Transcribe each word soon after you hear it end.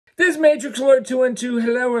Matrix Alert 212.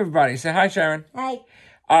 Hello, everybody. Say hi, Sharon. Hi.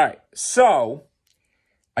 All right. So,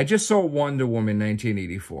 I just saw Wonder Woman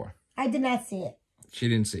 1984. I did not see it. She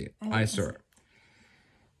didn't see it. I saw it.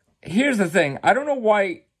 Here's the thing. I don't know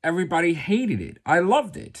why everybody hated it. I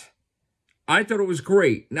loved it. I thought it was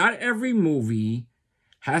great. Not every movie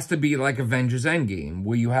has to be like Avengers Endgame,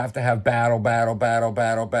 where you have to have battle.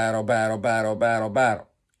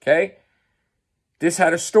 Okay? This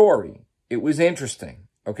had a story. It was interesting.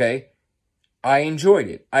 Okay? I enjoyed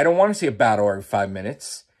it. I don't want to see a battle every 5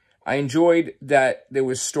 minutes. I enjoyed that there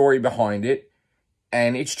was story behind it.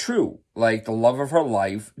 And it's true. Like, the love of her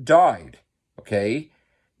life died. Okay?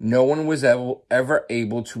 No one was ever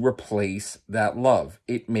able to replace that love.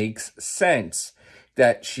 It makes sense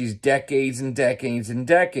that she's decades and decades and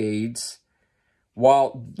decades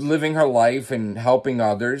while living her life and helping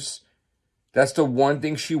others. That's the one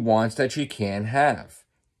thing she wants that she can't have.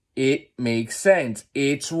 It makes sense.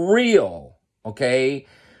 It's real. Okay?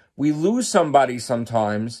 We lose somebody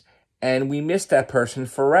sometimes and we miss that person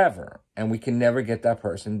forever. And we can never get that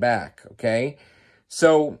person back. Okay?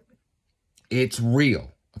 So, it's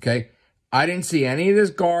real. Okay? I didn't see any of this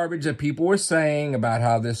garbage that people were saying about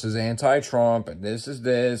how this is anti-Trump and this is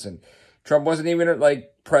this. And Trump wasn't even,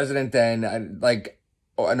 like, president then. And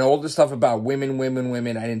all the stuff about women.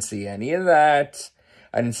 I didn't see any of that.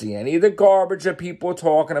 I didn't see any of the garbage that people were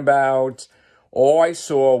talking about. All I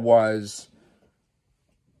saw was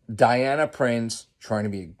Diana Prince trying to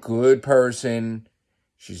be a good person.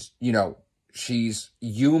 She's, she's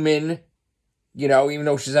human. Even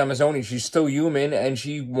though she's Amazonian, she's still human, and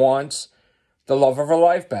she wants the love of her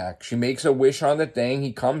life back. She makes a wish on the thing.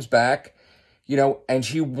 He comes back, and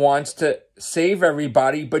she wants to save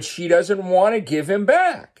everybody, but she doesn't want to give him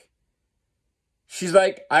back. She's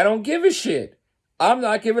like, I don't give a shit. I'm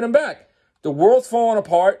not giving him back. The world's falling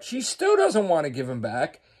apart. She still doesn't want to give him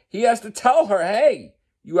back. He has to tell her, hey,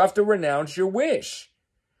 you have to renounce your wish.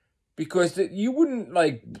 Because you wouldn't,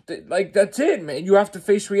 that's it, man. You have to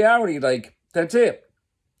face reality, that's it.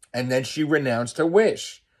 And then she renounced her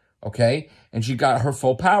wish, okay? And she got her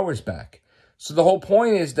full powers back. So the whole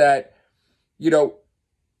point is that,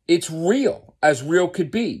 it's real, as real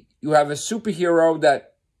could be. You have a superhero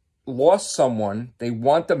that lost someone, they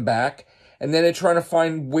want them back, and then they're trying to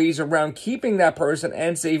find ways around keeping that person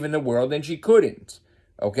and saving the world, and she couldn't,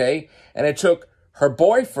 okay? And it took her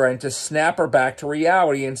boyfriend to snap her back to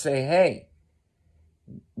reality and say, hey,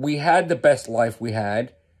 we had the best life we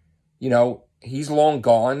had, he's long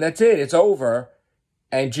gone. That's it. It's over.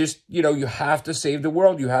 And just, you have to save the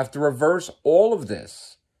world. You have to reverse all of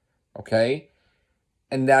this. Okay?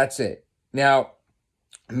 And that's it. Now,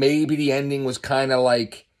 maybe the ending was kind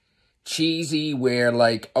of cheesy where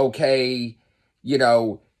okay,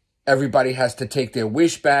 everybody has to take their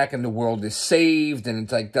wish back and the world is saved.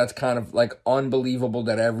 And it's that's kind of unbelievable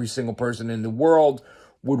that every single person in the world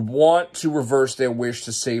would want to reverse their wish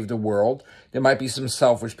to save the world. There might be some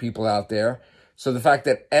selfish people out there. So the fact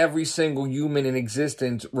that every single human in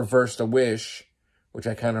existence reversed a wish, which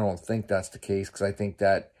I kind of don't think that's the case, because I think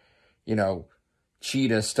that,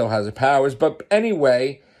 Cheetah still has her powers. But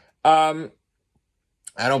anyway, I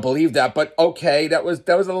don't believe that. But okay, that was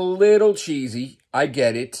a little cheesy. I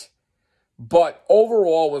get it. But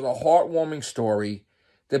overall, it was a heartwarming story.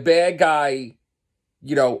 The bad guy,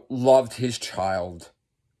 loved his child.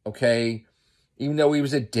 Okay? Even though he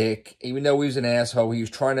was a dick, even though he was an asshole, he was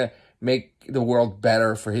trying to make the world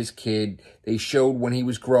better for his kid. They showed when he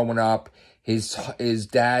was growing up, his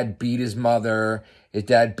dad beat his mother, his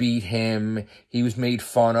dad beat him, he was made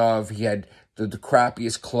fun of, he had the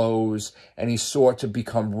crappiest clothes, and he sought to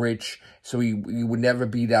become rich, so he would never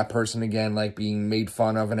be that person again, being made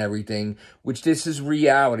fun of and everything, which this is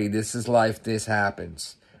reality, this is life, this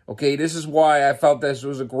happens. Okay, this is why I felt this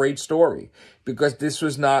was a great story, because this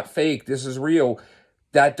was not fake, this is real.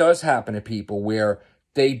 That does happen to people where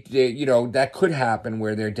they that could happen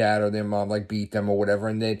where their dad or their mom beat them or whatever,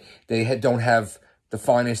 and they don't have the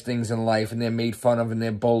finest things in life, and they're made fun of and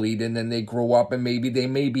they're bullied, and then they grow up and maybe they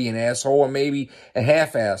may be an asshole or maybe a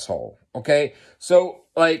half asshole. Okay, so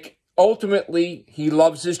ultimately he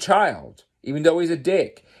loves his child, even though he's a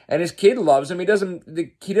dick. And his kid loves him. He doesn't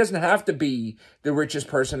have to be the richest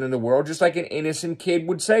person in the world, just like an innocent kid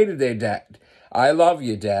would say to their dad. I love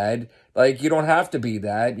you, Dad. You don't have to be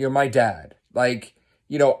that. You're my dad. I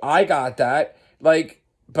got that.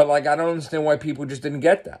 But I don't understand why people just didn't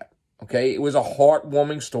get that. Okay? It was a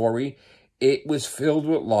heartwarming story. It was filled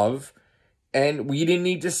with love. And we didn't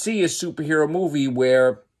need to see a superhero movie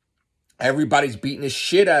where everybody's beating the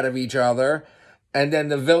shit out of each other, and then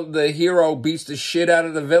the hero beats the shit out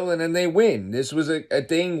of the villain and they win. This was a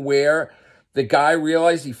thing where The guy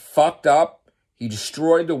realized he fucked up. He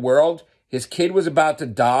destroyed the world. His kid was about to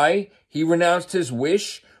die. He renounced his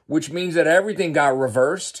wish, which means that everything got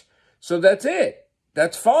reversed. So that's it.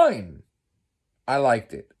 That's fine. I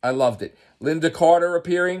liked it. I loved it. Linda Carter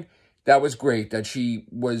appearing, that was great. That she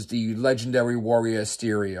was the legendary warrior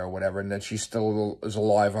Asteria or whatever, and that she still is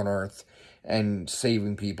alive on Earth and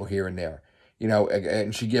saving people here and there. You know,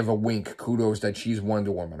 and she gave a wink, kudos that she's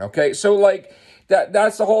Wonder Woman. Okay, so like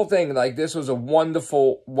that's the whole thing. Like this was a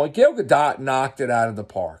wonderful one. Gal Gadot knocked it out of the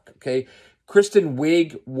park. Okay, Kristen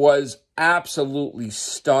Wiig was absolutely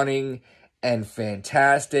stunning and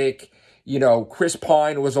fantastic. You know, Chris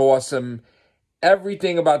Pine was awesome.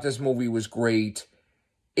 Everything about this movie was great.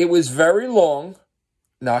 It was very long,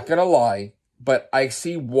 not gonna lie, but I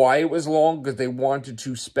see why it was long, because they wanted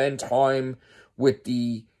to spend time with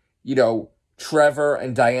the, you know, Trevor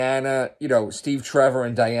and Diana, you know, Steve Trevor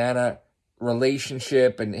and Diana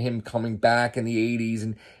relationship and him coming back in the 80s.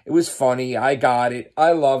 And it was funny. I got it.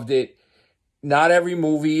 I loved it. Not every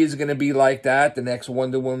movie is going to be like that. The next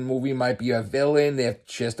Wonder Woman movie might be a villain.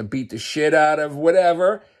 She has to beat the shit out of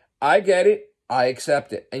whatever. I get it. I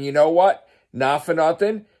accept it. And you know what? Not for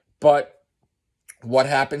nothing, but what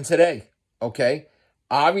happened today? Okay?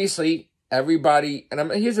 Obviously, everybody,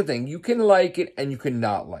 and here's the thing. You can like it and you can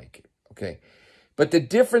not like it. Okay? But the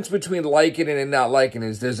difference between liking it and not liking it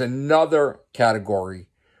is there's another category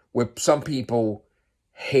where some people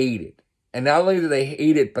hate it. And not only do they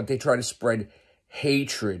hate it, but they try to spread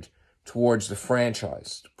hatred towards the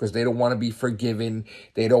franchise because they don't want to be forgiven.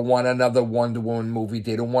 They don't want another Wonder Woman movie.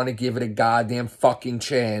 They don't want to give it a goddamn fucking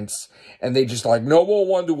chance. And they just like, no more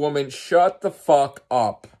Wonder Woman. Shut the fuck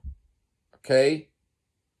up. Okay?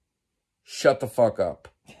 Shut the fuck up.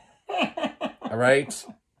 All right?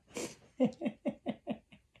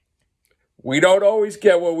 We don't always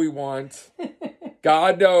get what we want.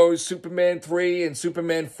 God knows Superman 3 and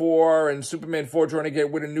Superman 4 and Superman 4 trying to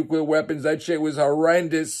get rid of nuclear weapons. That shit was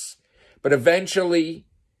horrendous. But eventually,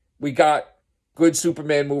 we got good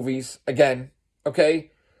Superman movies again.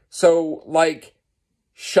 Okay? So, like,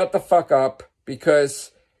 shut the fuck up.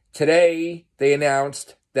 Because today, they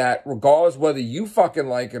announced that regardless whether you fucking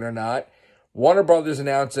like it or not, Warner Brothers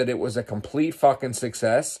announced that it was a complete fucking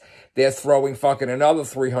success. They're throwing fucking another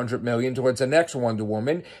 $300 million towards the next Wonder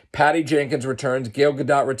Woman. Patty Jenkins returns. Gal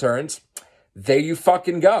Gadot returns. There you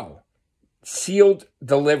fucking go. Sealed,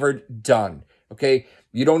 delivered, done. Okay?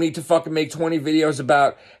 You don't need to fucking make 20 videos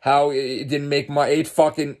about how it didn't make it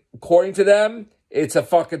fucking, according to them, it's a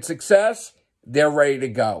fucking success. They're ready to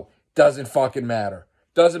go. Doesn't fucking matter.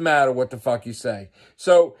 Doesn't matter what the fuck you say.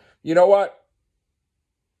 So, you know what?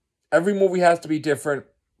 Every movie has to be different.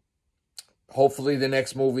 Hopefully the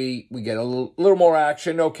next movie, we get a little more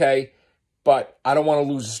action, okay. But I don't want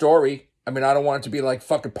to lose the story. I mean, I don't want it to be like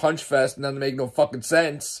fucking Punch Fest and doesn't make no fucking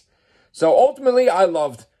sense. So ultimately, I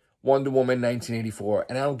loved Wonder Woman 1984.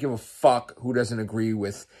 And I don't give a fuck who doesn't agree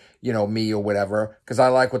with, you know, me or whatever. Because I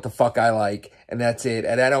like what the fuck I like. And that's it.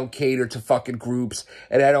 And I don't cater to fucking groups.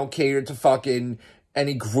 And I don't cater to fucking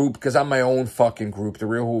any group. Because I'm my own fucking group, the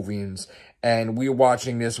Real Whovians. And we're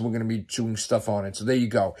watching this, and we're going to be doing stuff on it. So there you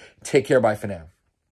go. Take care. Bye for now.